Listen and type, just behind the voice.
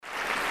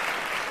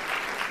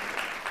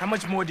How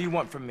much more do you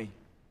want from me?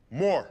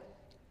 More.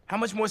 How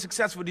much more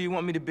successful do you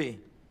want me to be?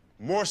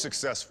 More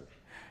successful.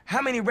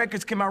 How many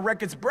records can my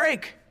records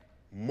break?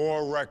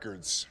 More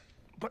records.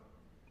 But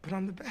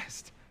I'm the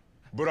best.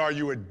 But are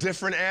you a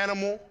different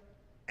animal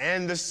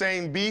and the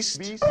same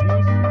beast?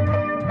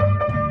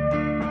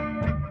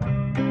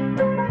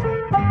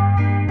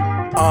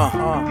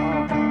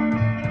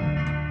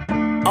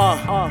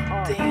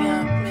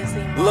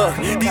 Look,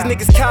 these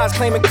niggas cars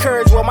claiming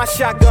courage while my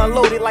shotgun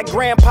loaded like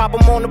grandpa.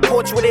 I'm on the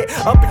porch with it.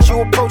 Up at you,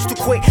 approach too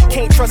quick.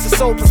 Can't trust a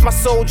soul, plus my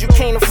soul you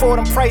can't afford.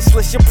 I'm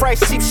priceless. Your price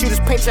cheap shooters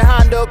paint your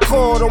Honda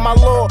Accord. Oh my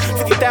lord,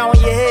 50 thou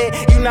on your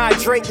head. You not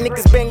Drake,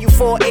 niggas bang you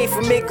for an A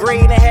for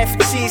mid-grade and a half a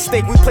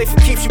cheesesteak. We play for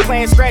keeps, you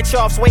playing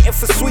scratch-offs, waiting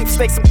for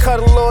sweepstakes. I'm cut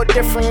a little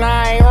different.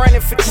 I ain't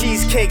running for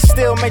cheesecake.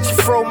 Still make you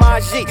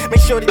fromage, make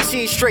sure the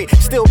cheese straight.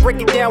 Still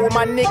break it down with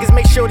my niggas,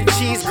 make sure the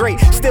cheese great.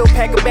 Still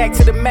pack it back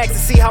to the max to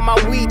see how my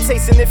weed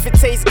tastes, and if it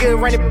tastes good,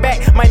 run it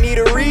back. Might need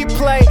a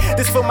replay.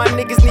 This for my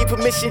niggas need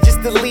permission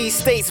just to leave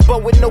states,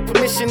 but with no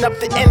permission up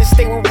the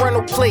interstate with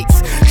rental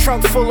plates.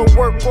 Trunk full of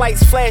work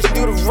lights, flash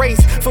through the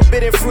race.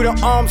 Forbidden fruit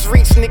of arm's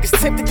reach, niggas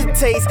tempted to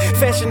taste.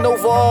 Fashion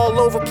over all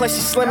over, plus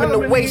she slim in the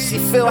waist. She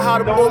feel how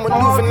the bull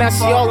maneuver, now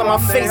she all in my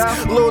face.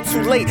 A little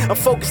too late, I'm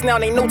focused now,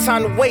 ain't no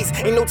time to waste.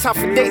 Ain't no time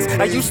for dates.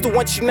 I used to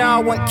want you, now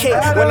I want K.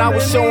 When I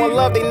was showing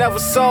love, they never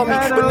saw me,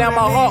 but now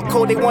my heart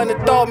cold, they wanna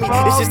thaw me.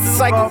 It's just a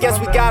cycle, guess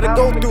we gotta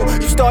go through.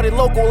 You started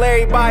local,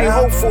 everybody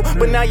hopeful,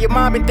 but now your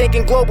mom been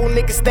thinking global.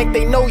 Niggas think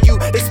they know you.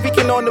 They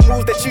speaking on the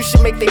moves that you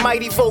should make, they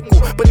mighty vocal,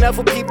 but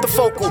never peep the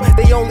focal.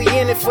 They only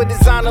in it for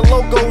designer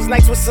logos.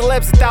 Nights with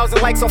celebs,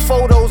 1,000 likes on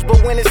photos,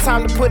 but when it's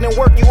time to put in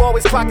work, you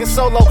always clocking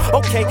solo.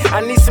 Okay,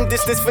 I need some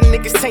distance for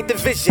niggas taint the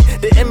vision.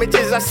 The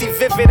images I see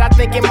vivid, I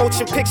think in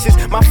motion pictures.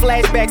 My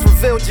flashbacks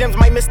reveal gems,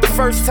 might miss the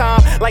first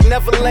time. Like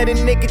never let a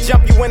nigga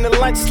jump you in the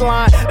lunch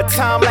line. A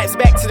time lapse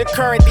back to the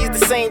current, these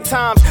the same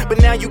times, but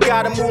now you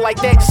gotta move like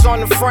that just on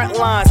the front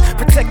lines.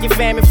 Protect your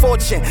fam and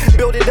fortune,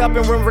 build it up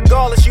and run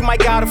regardless, you might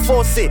gotta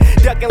force it.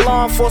 Ducking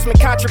law enforcement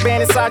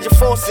contraband inside your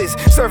forces.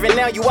 Serving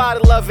now, you out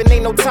of love and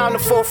ain't no time to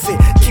forfeit.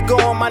 Keep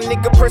going, my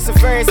nigga,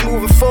 perseverance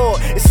moving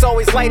forward. It's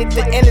always light at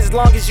the end as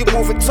long as you're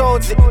moving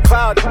towards it.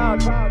 Cloudy. All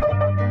it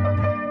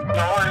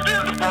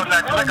is, the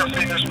Broadnax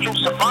legacy is true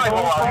survival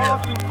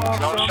out here. You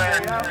know what I'm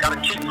saying?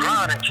 Gotta keep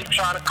grinding, keep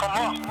trying to come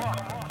up.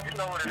 You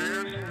know what it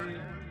is.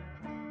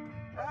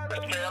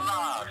 Stay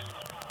alive.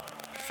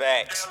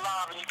 Facts. Stay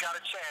alive and you got a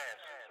chance.